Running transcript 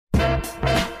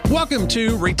Welcome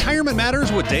to Retirement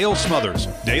Matters with Dale Smothers.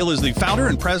 Dale is the founder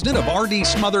and president of R.D.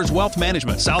 Smothers Wealth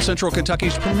Management, South Central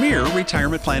Kentucky's premier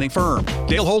retirement planning firm.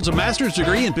 Dale holds a master's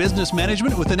degree in business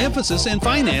management with an emphasis in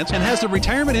finance and has the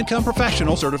Retirement Income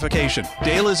Professional certification.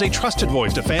 Dale is a trusted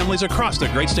voice to families across the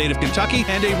great state of Kentucky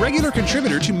and a regular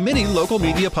contributor to many local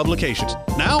media publications.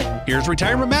 Now, here's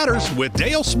Retirement Matters with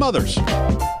Dale Smothers.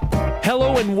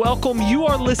 Hello and welcome. You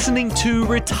are listening to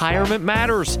Retirement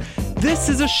Matters. This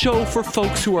is a show for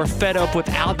folks who are fed up with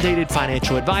outdated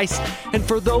financial advice and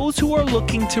for those who are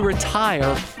looking to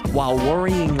retire while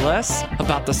worrying less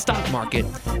about the stock market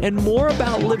and more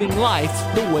about living life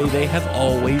the way they have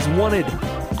always wanted.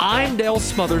 I'm Dale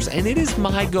Smothers, and it is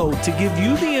my goal to give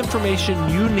you the information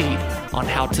you need on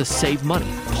how to save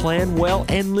money, plan well,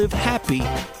 and live happy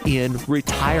in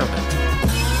retirement.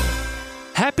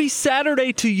 Happy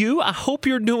Saturday to you. I hope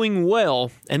you're doing well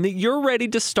and that you're ready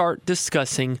to start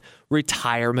discussing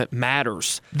retirement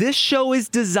matters. This show is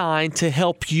designed to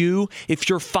help you if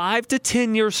you're 5 to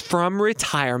 10 years from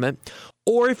retirement,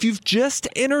 or if you've just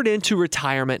entered into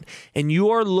retirement and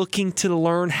you are looking to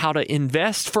learn how to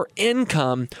invest for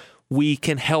income. We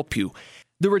can help you.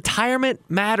 The Retirement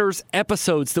Matters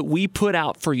episodes that we put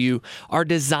out for you are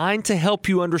designed to help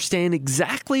you understand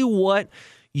exactly what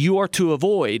you are to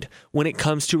avoid when it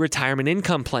comes to retirement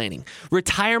income planning.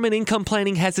 Retirement income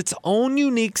planning has its own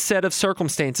unique set of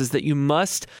circumstances that you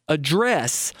must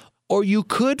address, or you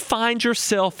could find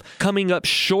yourself coming up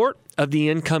short of the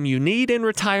income you need in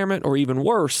retirement, or even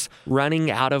worse, running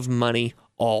out of money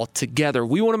altogether.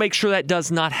 We want to make sure that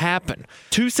does not happen.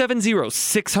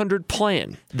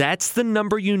 270-600-PLAN. That's the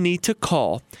number you need to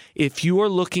call if you are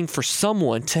looking for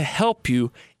someone to help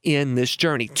you in this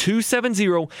journey.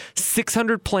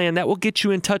 270-600-PLAN. That will get you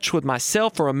in touch with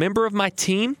myself or a member of my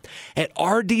team at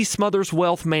R.D. Smothers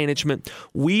Wealth Management.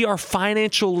 We are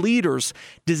financial leaders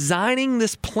designing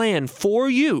this plan for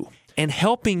you and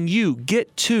helping you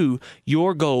get to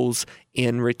your goals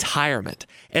in retirement.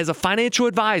 As a financial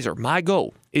advisor, my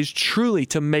goal is truly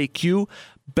to make you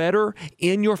better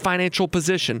in your financial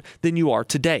position than you are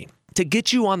today. To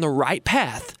get you on the right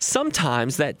path,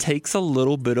 sometimes that takes a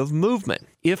little bit of movement.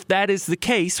 If that is the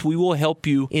case, we will help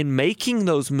you in making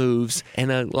those moves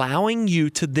and allowing you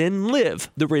to then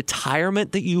live the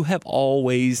retirement that you have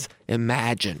always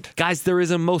imagined. Guys, there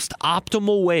is a most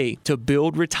optimal way to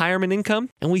build retirement income,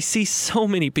 and we see so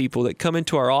many people that come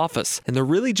into our office and they're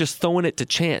really just throwing it to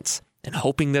chance and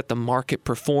hoping that the market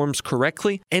performs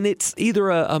correctly, and it's either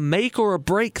a make or a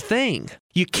break thing.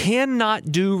 You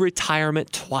cannot do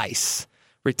retirement twice.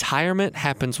 Retirement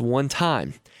happens one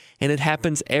time, and it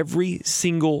happens every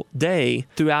single day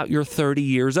throughout your 30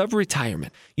 years of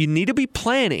retirement. You need to be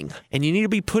planning, and you need to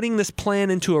be putting this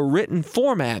plan into a written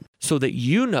format so that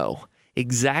you know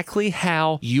exactly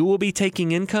how you will be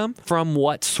taking income, from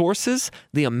what sources,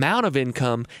 the amount of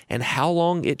income, and how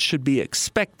long it should be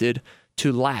expected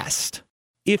to last.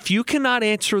 If you cannot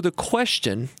answer the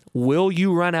question, will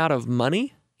you run out of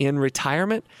money in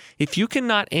retirement? If you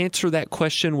cannot answer that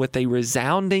question with a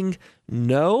resounding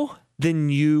no, then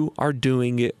you are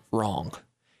doing it wrong.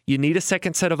 You need a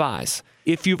second set of eyes.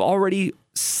 If you've already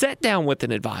sat down with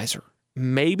an advisor,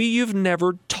 maybe you've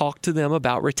never talked to them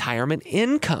about retirement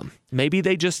income. Maybe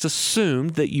they just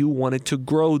assumed that you wanted to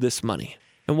grow this money.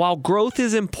 And while growth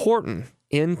is important,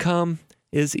 income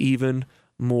is even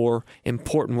more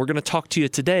important. We're going to talk to you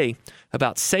today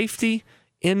about safety,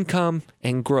 income,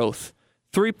 and growth.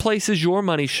 3 places your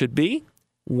money should be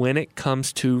when it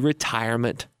comes to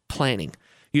retirement planning.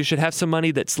 You should have some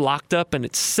money that's locked up and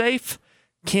it's safe,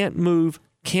 can't move,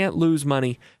 can't lose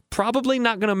money, probably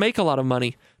not going to make a lot of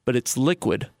money, but it's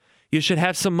liquid. You should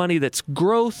have some money that's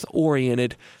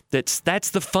growth-oriented.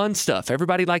 That's the fun stuff.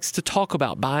 Everybody likes to talk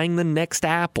about buying the next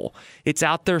Apple. It's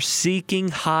out there seeking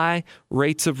high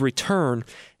rates of return.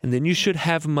 And then you should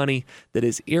have money that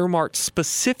is earmarked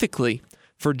specifically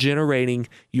for generating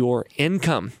your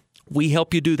income. We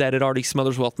help you do that at R.D.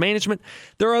 Smothers Wealth Management.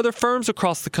 There are other firms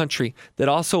across the country that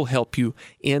also help you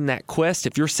in that quest.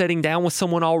 If you're sitting down with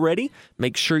someone already,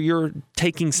 make sure you're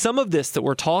taking some of this that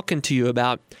we're talking to you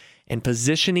about and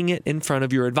positioning it in front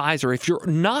of your advisor. If you're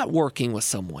not working with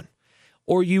someone,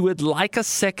 or you would like a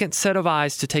second set of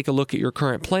eyes to take a look at your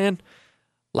current plan,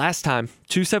 last time,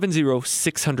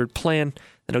 270-600-PLAN.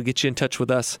 That'll get you in touch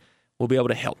with us. We'll be able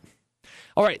to help.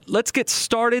 All right, let's get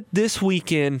started this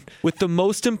weekend with the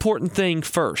most important thing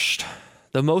first.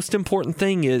 The most important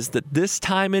thing is that this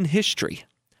time in history,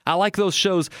 I like those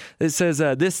shows that says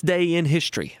this day in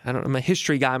history. I'm a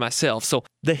history guy myself. So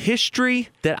the history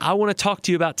that I want to talk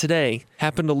to you about today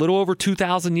happened a little over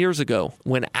 2,000 years ago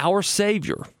when our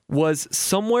Savior was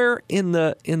somewhere in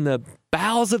the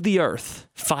bowels of the earth,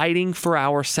 fighting for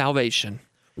our salvation,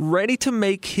 ready to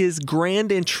make his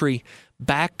grand entry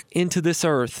back into this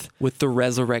earth with the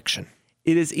resurrection.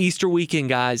 It is Easter weekend,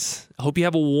 guys. I hope you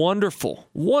have a wonderful,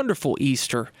 wonderful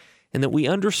Easter and that we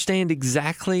understand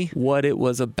exactly what it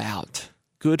was about.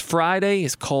 Good Friday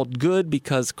is called good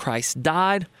because Christ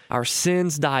died. Our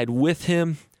sins died with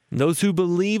him. And those who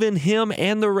believe in him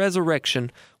and the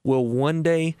resurrection will one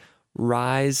day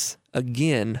rise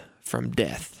again from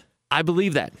death. I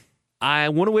believe that. I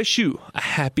want to wish you a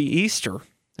happy Easter.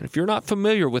 And if you're not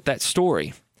familiar with that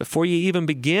story, before you even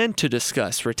begin to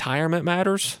discuss retirement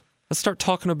matters, let's start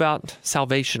talking about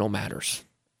salvational matters.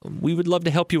 We would love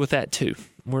to help you with that too.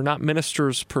 We're not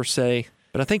ministers per se,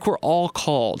 but I think we're all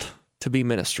called to be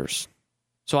ministers.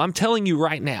 So I'm telling you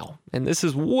right now, and this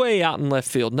is way out in left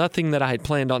field, nothing that I had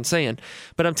planned on saying,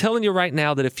 but I'm telling you right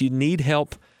now that if you need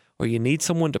help or you need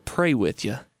someone to pray with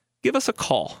you, give us a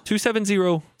call,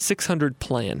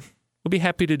 270-600-PLAN. We'll be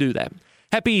happy to do that.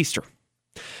 Happy Easter.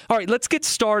 All right, let's get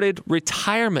started.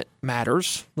 Retirement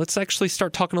matters. Let's actually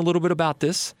start talking a little bit about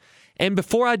this. And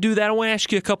before I do that, I want to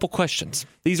ask you a couple questions.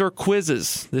 These are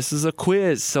quizzes. This is a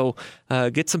quiz, so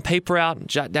get some paper out and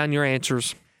jot down your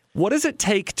answers. What does it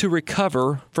take to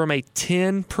recover from a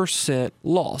 10%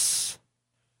 loss?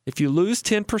 If you lose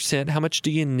 10%, how much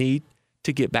do you need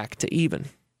to get back to even?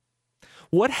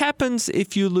 What happens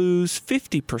if you lose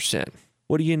 50%?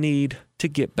 What do you need to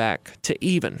get back to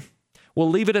even? We'll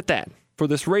leave it at that. For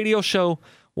this radio show,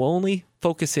 we'll only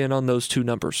focus in on those two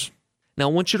numbers. Now,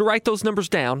 I want you to write those numbers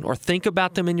down or think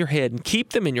about them in your head and keep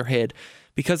them in your head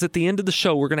because at the end of the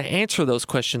show, we're going to answer those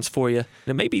questions for you. And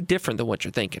it may be different than what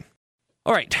you're thinking.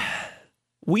 All right.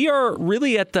 We are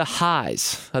really at the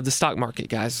highs of the stock market,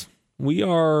 guys. We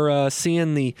are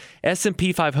seeing the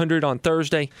S&P 500 on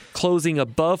Thursday closing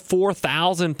above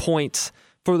 4,000 points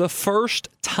for the first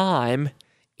time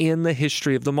in the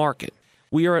history of the market.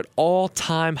 We are at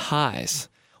all-time highs.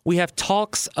 We have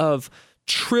talks of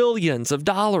trillions of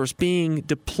dollars being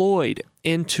deployed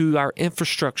into our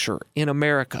infrastructure in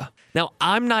America. Now,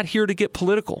 I'm not here to get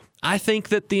political. I think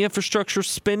that the infrastructure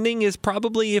spending is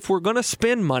probably, if we're going to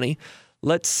spend money,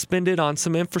 let's spend it on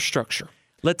some infrastructure.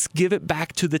 Let's give it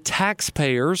back to the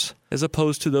taxpayers as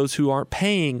opposed to those who aren't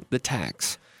paying the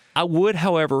tax. I would,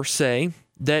 however, say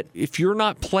that if you're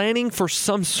not planning for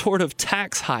some sort of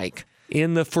tax hike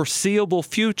in the foreseeable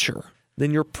future,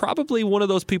 then you're probably one of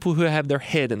those people who have their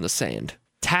head in the sand.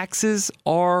 Taxes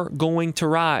are going to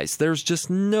rise. There's just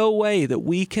no way that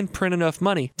we can print enough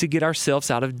money to get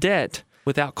ourselves out of debt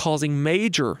without causing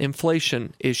major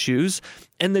inflation issues.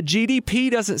 And the GDP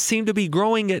doesn't seem to be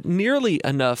growing at nearly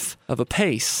enough of a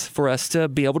pace for us to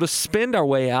be able to spend our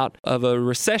way out of a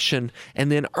recession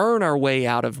and then earn our way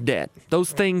out of debt.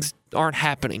 Those things aren't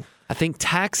happening. I think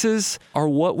taxes are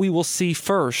what we will see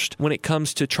first when it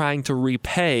comes to trying to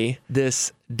repay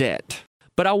this debt.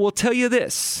 But I will tell you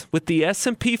this, with the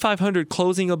S&P 500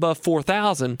 closing above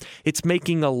 4,000, it's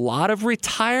making a lot of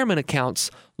retirement accounts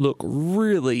look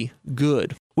really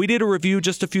good. We did a review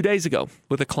just a few days ago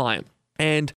with a client.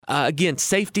 And again,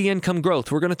 safety income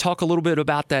growth. We're going to talk a little bit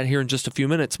about that here in just a few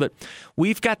minutes. But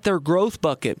we've got their growth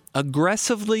bucket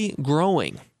aggressively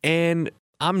growing. And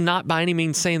I'm not by any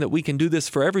means saying that we can do this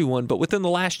for everyone, but within the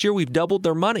last year, we've doubled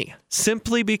their money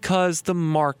simply because the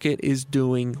market is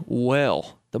doing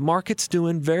well. The market's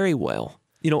doing very well.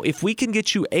 You know, if we can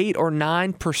get you 8 or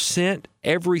 9%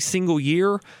 every single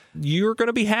year, you're going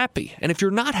to be happy. And if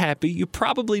you're not happy, you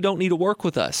probably don't need to work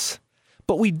with us.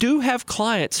 But we do have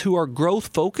clients who are growth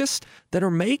focused that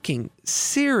are making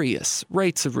serious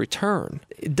rates of return,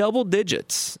 double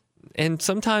digits, and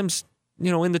sometimes,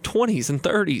 in the 20s and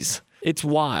 30s. It's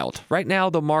wild. Right now,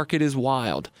 the market is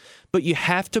wild. But you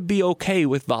have to be okay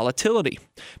with volatility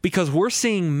because we're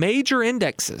seeing major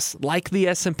indexes like the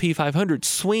S&P 500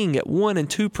 swing at 1% and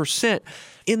 2%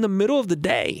 in the middle of the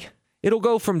day. It'll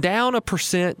go from down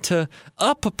 1% to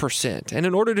up 1%. And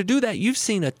in order to do that, you've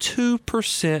seen a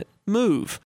 2%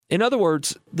 move. In other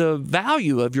words, the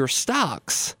value of your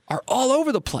stocks are all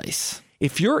over the place.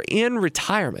 If you're in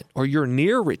retirement or you're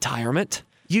near retirement,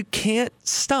 you can't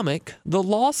stomach the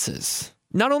losses.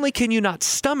 Not only can you not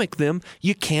stomach them,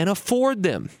 you can't afford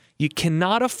them. You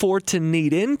cannot afford to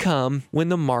need income when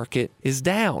the market is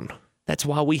down. That's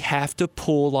why we have to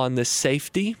pull on this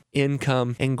safety,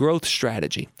 income, and growth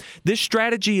strategy. This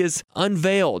strategy is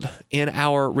unveiled in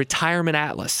our retirement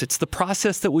atlas. It's the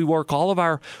process that we work all of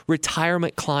our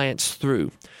retirement clients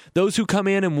through. Those who come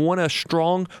in and want a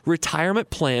strong retirement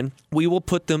plan, we will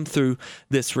put them through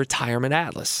this retirement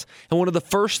atlas. And one of the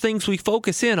first things we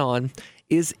focus in on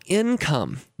is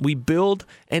income. We build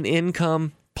an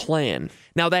income plan.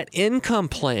 Now, that income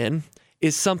plan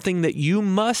is something that you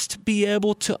must be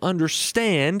able to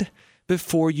understand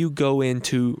before you go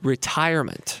into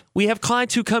retirement. We have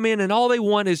clients who come in and all they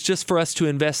want is just for us to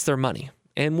invest their money,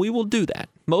 and we will do that.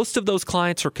 Most of those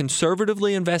clients are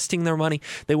conservatively investing their money.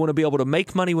 They want to be able to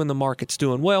make money when the market's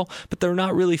doing well, but they're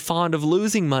not really fond of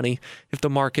losing money if the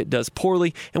market does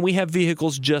poorly, and we have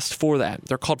vehicles just for that.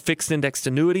 They're called fixed indexed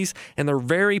annuities, and they're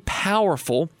very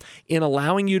powerful in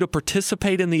allowing you to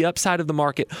participate in the upside of the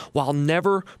market while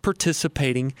never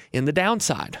participating in the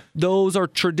downside. Those are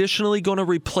traditionally going to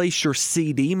replace your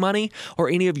CD money or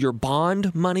any of your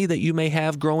bond money that you may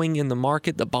have growing in the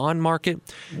market, the bond market.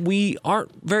 We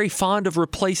aren't very fond of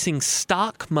replacing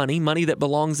stock money that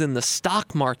belongs in the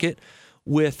stock market,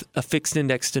 with a fixed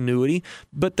indexed annuity.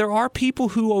 But there are people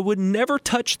who would never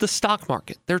touch the stock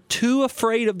market. They're too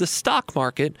afraid of the stock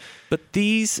market, but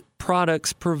these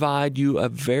products provide you a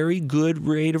very good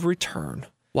rate of return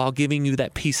while giving you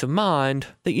that peace of mind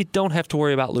that you don't have to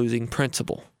worry about losing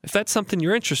principal. If that's something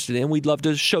you're interested in, we'd love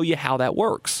to show you how that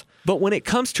works. But when it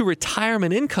comes to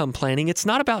retirement income planning, it's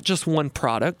not about just one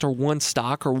product or one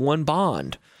stock or one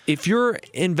bond. If your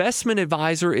investment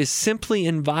advisor is simply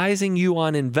advising you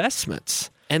on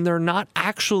investments and they're not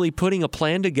actually putting a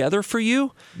plan together for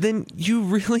you, then you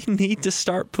really need to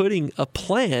start putting a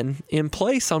plan in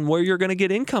place on where you're going to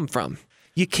get income from.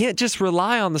 You can't just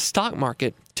rely on the stock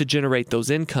market to generate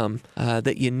those income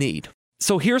that you need.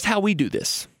 So here's how we do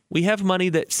this. We have money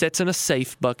that sits in a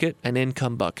safe bucket, an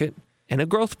income bucket, and a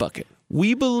growth bucket.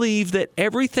 We believe that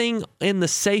everything in the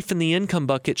safe and the income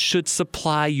bucket should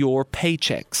supply your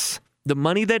paychecks. The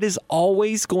money that is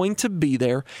always going to be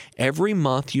there every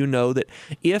month, you know that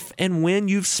if and when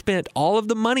you've spent all of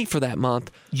the money for that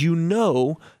month, you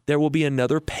know there will be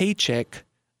another paycheck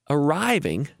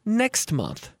arriving next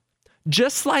month.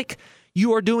 Just like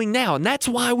you are doing now. And that's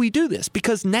why we do this,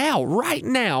 because now, right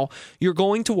now, you're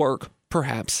going to work,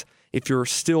 perhaps, if you're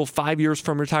still 5 years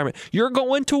from retirement, you're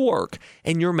going to work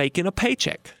and you're making a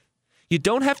paycheck. You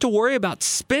don't have to worry about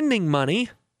spending money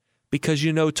because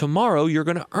you know tomorrow you're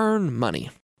going to earn money.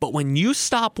 But when you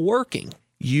stop working,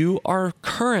 you are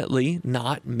currently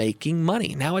not making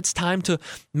money. Now it's time to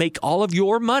make all of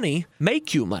your money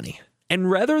make you money. And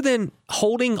rather than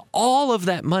holding all of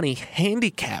that money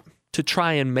handicapped to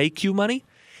try and make you money,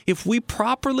 if we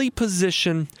properly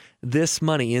position this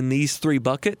money in these three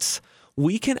buckets,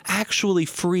 we can actually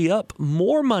free up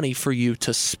more money for you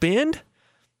to spend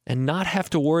and not have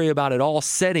to worry about it all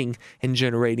setting and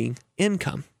generating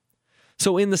income.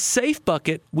 So in the safe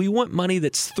bucket, we want money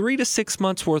that's 3 to 6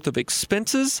 months worth of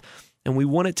expenses, and we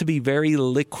want it to be very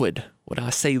liquid. When I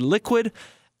say liquid,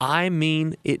 I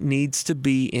mean it needs to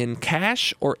be in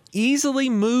cash or easily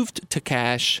moved to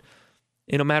cash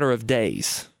in a matter of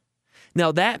days.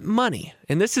 Now that money,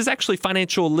 and this is actually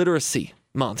financial literacy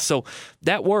month. So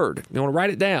that word, you want to write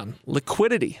it down,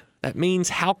 liquidity. That means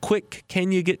how quick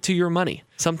can you get to your money?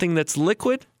 Something that's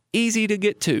liquid, easy to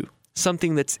get to.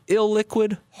 Something that's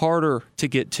illiquid, harder to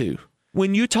get to.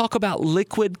 When you talk about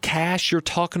liquid cash, you're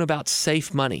talking about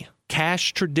safe money.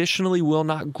 Cash traditionally will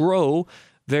not grow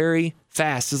very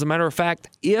fast. As a matter of fact,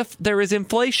 if there is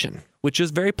inflation, which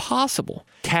is very possible,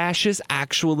 cash is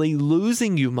actually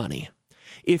losing you money.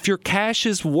 If your cash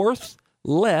is worth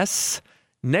less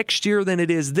next year than it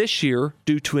is this year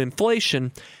due to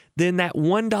inflation, then that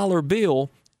 $1 bill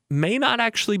may not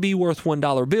actually be worth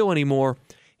 $1 bill anymore.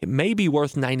 It may be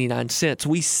worth 99 cents.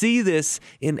 We see this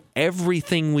in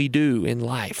everything we do in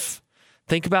life.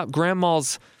 Think about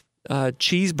grandma's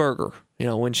cheeseburger. You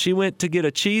know, when she went to get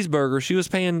a cheeseburger, she was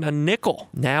paying a nickel.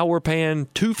 Now we're paying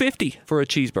 $2.50 for a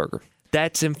cheeseburger.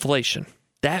 That's inflation.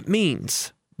 That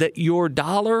means that your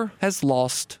dollar has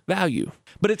lost value.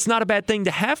 But it's not a bad thing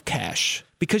to have cash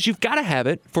because you've got to have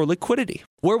it for liquidity.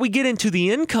 Where we get into the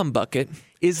income bucket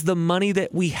is the money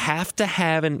that we have to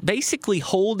have and basically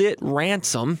hold it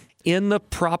ransom in the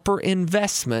proper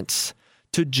investments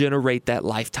to generate that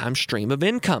lifetime stream of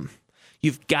income.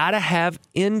 You've got to have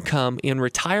income in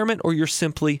retirement or you're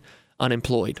simply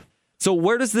unemployed. So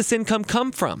where does this income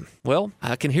come from? Well,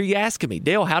 I can hear you asking me,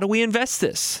 Dale, how do we invest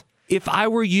this? If I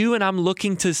were you and I'm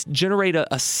looking to generate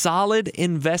a solid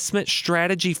investment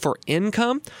strategy for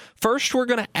income, first we're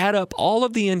going to add up all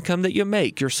of the income that you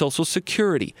make, your Social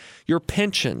Security, your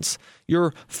pensions,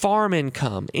 your farm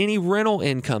income, any rental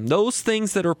income, those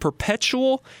things that are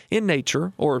perpetual in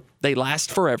nature or they last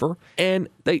forever, and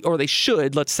they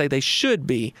should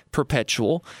be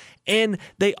perpetual, And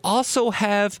they also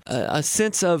have a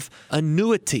sense of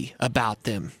annuity about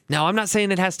them. Now, I'm not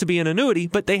saying it has to be an annuity,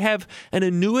 but they have an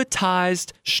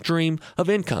annuitized stream of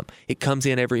income. It comes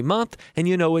in every month, and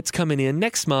you know it's coming in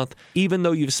next month, even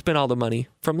though you've spent all the money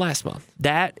from last month.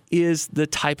 That is the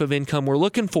type of income we're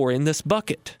looking for in this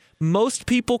bucket. Most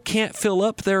people can't fill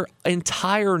up their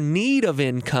entire need of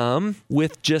income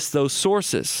with just those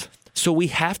sources. So we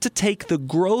have to take the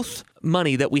growth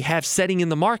money that we have setting in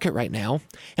the market right now,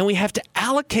 and we have to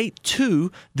allocate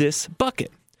to this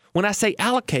bucket. When I say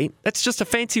allocate, that's just a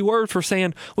fancy word for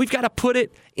saying we've got to put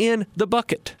it in the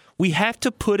bucket. We have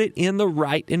to put it in the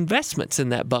right investments in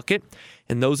that bucket,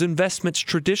 and those investments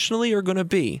traditionally are going to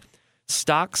be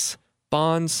stocks,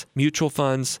 bonds, mutual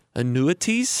funds,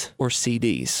 annuities, or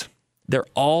CDs. They're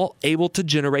all able to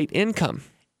generate income.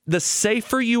 The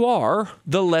safer you are,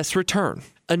 the less return.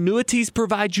 Annuities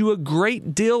provide you a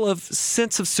great deal of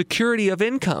sense of security of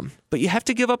income, but you have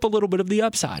to give up a little bit of the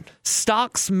upside.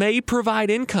 Stocks may provide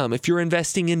income if you're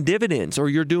investing in dividends, or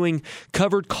you're doing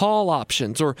covered call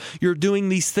options, or you're doing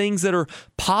these things that are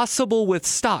possible with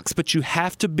stocks, but you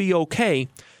have to be okay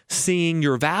seeing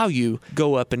your value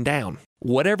go up and down.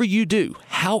 Whatever you do,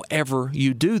 however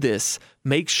you do this,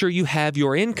 make sure you have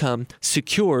your income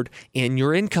secured in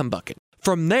your income bucket.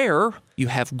 From there, you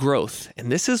have growth,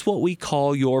 and this is what we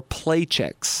call your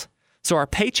paychecks. So our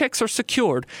paychecks are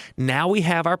secured. Now we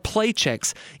have our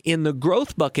paychecks. In the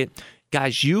growth bucket,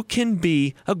 guys, you can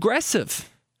be aggressive.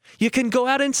 You can go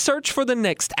out and search for the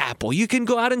next Apple. You can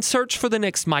go out and search for the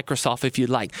next Microsoft if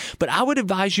you'd like. But I would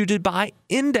advise you to buy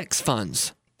index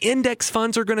funds. Index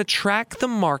funds are going to track the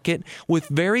market with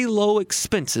very low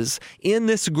expenses. In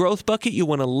this growth bucket, you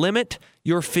want to limit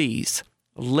your fees.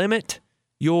 Limit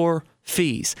your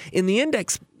fees. In the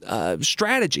index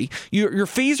strategy, your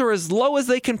fees are as low as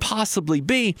they can possibly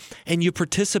be, and you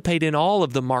participate in all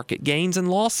of the market gains and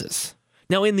losses.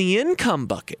 Now, in the income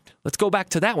bucket, let's go back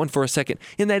to that one for a second.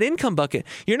 In that income bucket,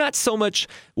 you're not so much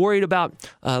worried about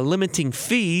limiting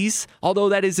fees, although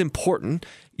that is important.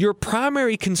 Your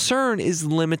primary concern is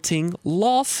limiting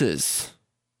losses.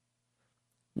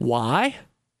 Why?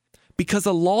 Because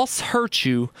a loss hurts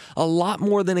you a lot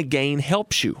more than a gain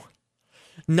helps you.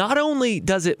 Not only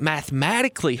does it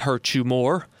mathematically hurt you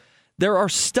more, there are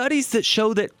studies that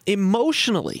show that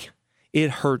emotionally it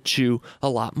hurts you a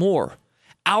lot more.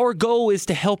 Our goal is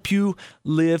to help you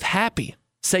live happy.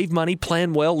 Save money,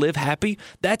 plan well, live happy.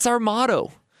 That's our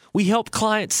motto. We help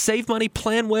clients save money,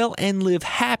 plan well, and live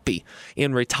happy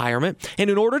in retirement. And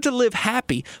in order to live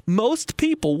happy, most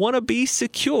people want to be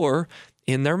secure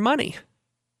in their money.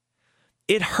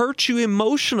 It hurts you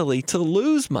emotionally to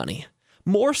lose money,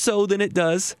 more so than it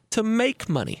does to make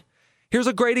money. Here's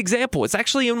a great example. It's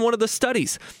actually in one of the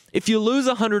studies. If you lose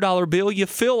a $100 bill, you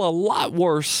feel a lot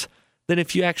worse than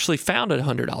if you actually found a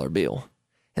 $100 bill.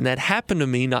 And that happened to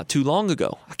me not too long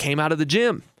ago. I came out of the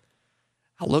gym.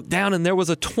 I looked down and there was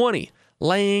a 20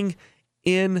 laying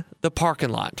in the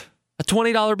parking lot. A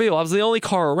 $20 bill. I was the only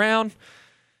car around.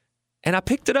 And I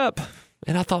picked it up.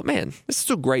 And I thought, man, this is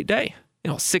a great day.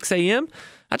 6 a.m.,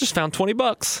 I just found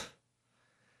 $20.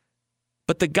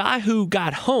 But the guy who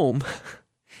got home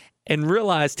and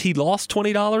realized he lost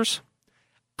 $20,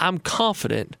 I'm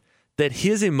confident that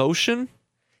his emotion,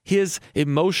 his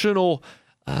emotional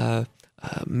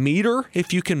meter,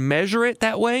 if you can measure it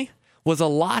that way, was a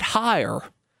lot higher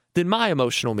than my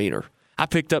emotional meter. I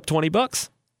picked up $20.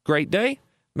 Great day.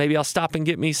 Maybe I'll stop and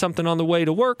get me something on the way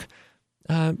to work.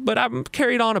 But I'm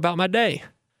carried on about my day.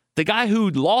 The guy who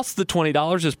lost the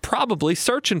 $20 is probably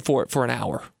searching for it for an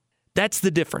hour. That's the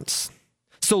difference.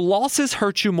 So losses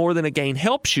hurt you more than a gain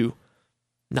helps you,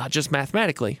 not just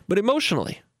mathematically, but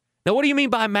emotionally. Now, what do you mean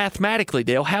by mathematically,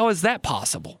 Dale? How is that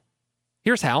possible?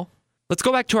 Here's how. Let's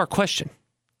go back to our question.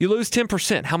 You lose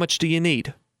 10%. How much do you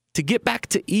need? To get back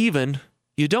to even,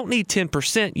 you don't need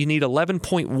 10%. You need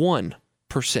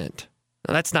 11.1%.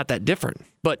 Now, that's not that different.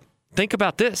 But think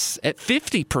about this. At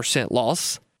 50%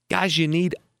 loss, guys, you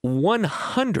need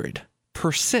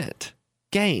 100%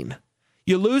 gain.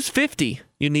 You lose 50,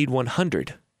 you need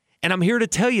 100. And I'm here to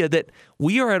tell you that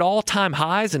we are at all-time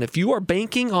highs, and if you are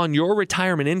banking on your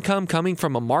retirement income coming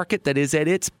from a market that is at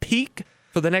its peak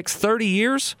for the next 30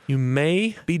 years, you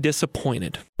may be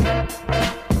disappointed.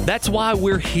 That's why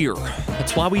we're here.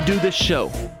 That's why we do this show.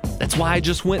 That's why I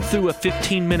just went through a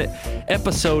 15-minute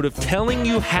episode of telling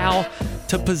you how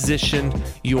to position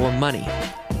your money.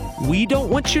 We don't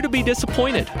want you to be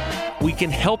disappointed. We can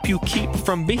help you keep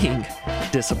from being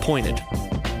disappointed.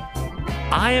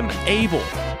 I am able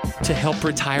to help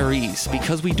retirees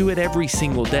because we do it every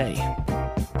single day.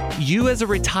 You as a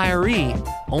retiree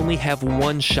only have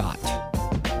one shot.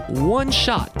 one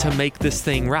shot to make this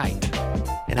thing right.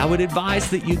 And I would advise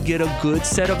that you get a good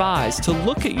set of eyes to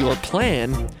look at your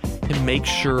plan and make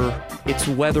sure it's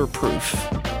weatherproof.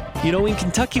 You know, in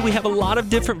Kentucky, we have a lot of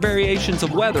different variations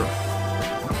of weather,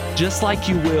 just like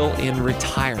you will in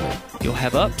retirement. You'll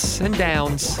have ups and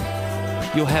downs.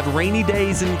 You'll have rainy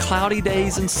days and cloudy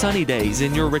days and sunny days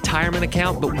in your retirement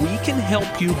account, but we can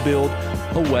help you build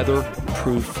a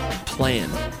weatherproof plan.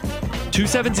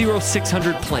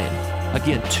 270-600-PLAN.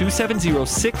 Again,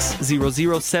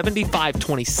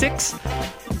 270-600-7526.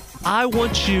 I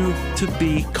want you to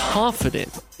be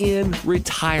confident in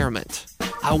retirement.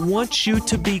 I want you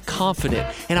to be confident,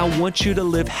 and I want you to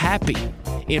live happy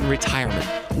in retirement.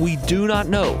 We do not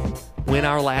know when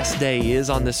our last day is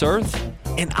on this earth,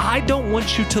 and I don't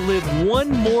want you to live one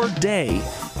more day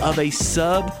of a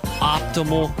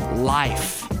suboptimal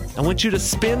life. I want you to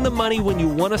spend the money when you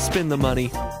want to spend the money,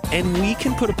 and we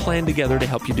can put a plan together to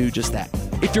help you do just that.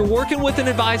 If you're working with an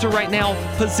advisor right now,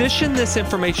 position this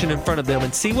information in front of them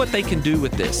and see what they can do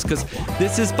with this, because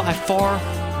this is by far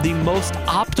the most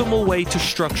optimal way to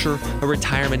structure a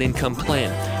retirement income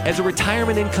plan. As a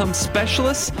retirement income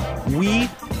specialist, we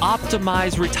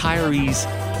optimize retirees'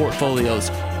 portfolios.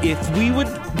 If we would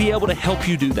be able to help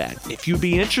you do that, if you'd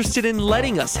be interested in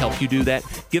letting us help you do that,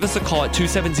 give us a call at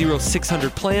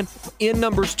 270-600-PLAN. In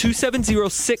numbers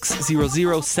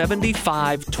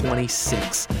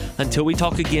 270-600-7526. Until we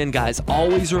talk again, guys,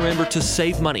 always remember to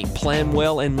save money, plan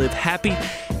well, and live happy.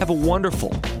 Have a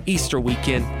wonderful Easter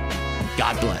weekend.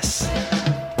 God bless.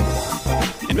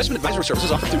 Investment advisory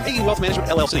services offered through AE Wealth Management,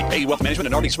 LLC. AE Wealth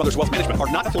Management and RD Smothers Wealth Management are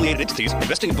not affiliated entities.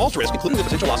 Investing involves risk, including the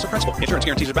potential loss of principal. Insurance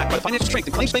guarantees are backed by the financial strength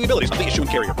and claims-paying abilities of the issuing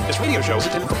carrier. This radio show is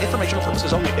intended for informational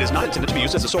purposes only. It is not intended to be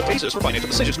used as the sole basis for financial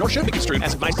decisions, nor should be construed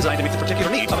as advice designed to meet the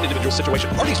particular needs of an individual situation.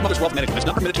 RD Smothers Wealth Management is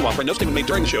not permitted to offer, and no statement made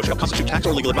during the show shall constitute tax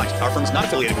or legal advice. Our firm is not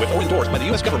affiliated with or endorsed by the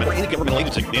U.S. government or any governmental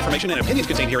agency. The information and opinions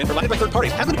contained herein provided by third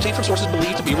parties have been obtained from sources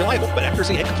believed to be reliable, but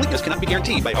accuracy and completeness cannot be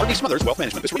guaranteed by RD Smothers Wealth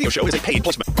Management. This radio show is a paid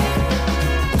placement.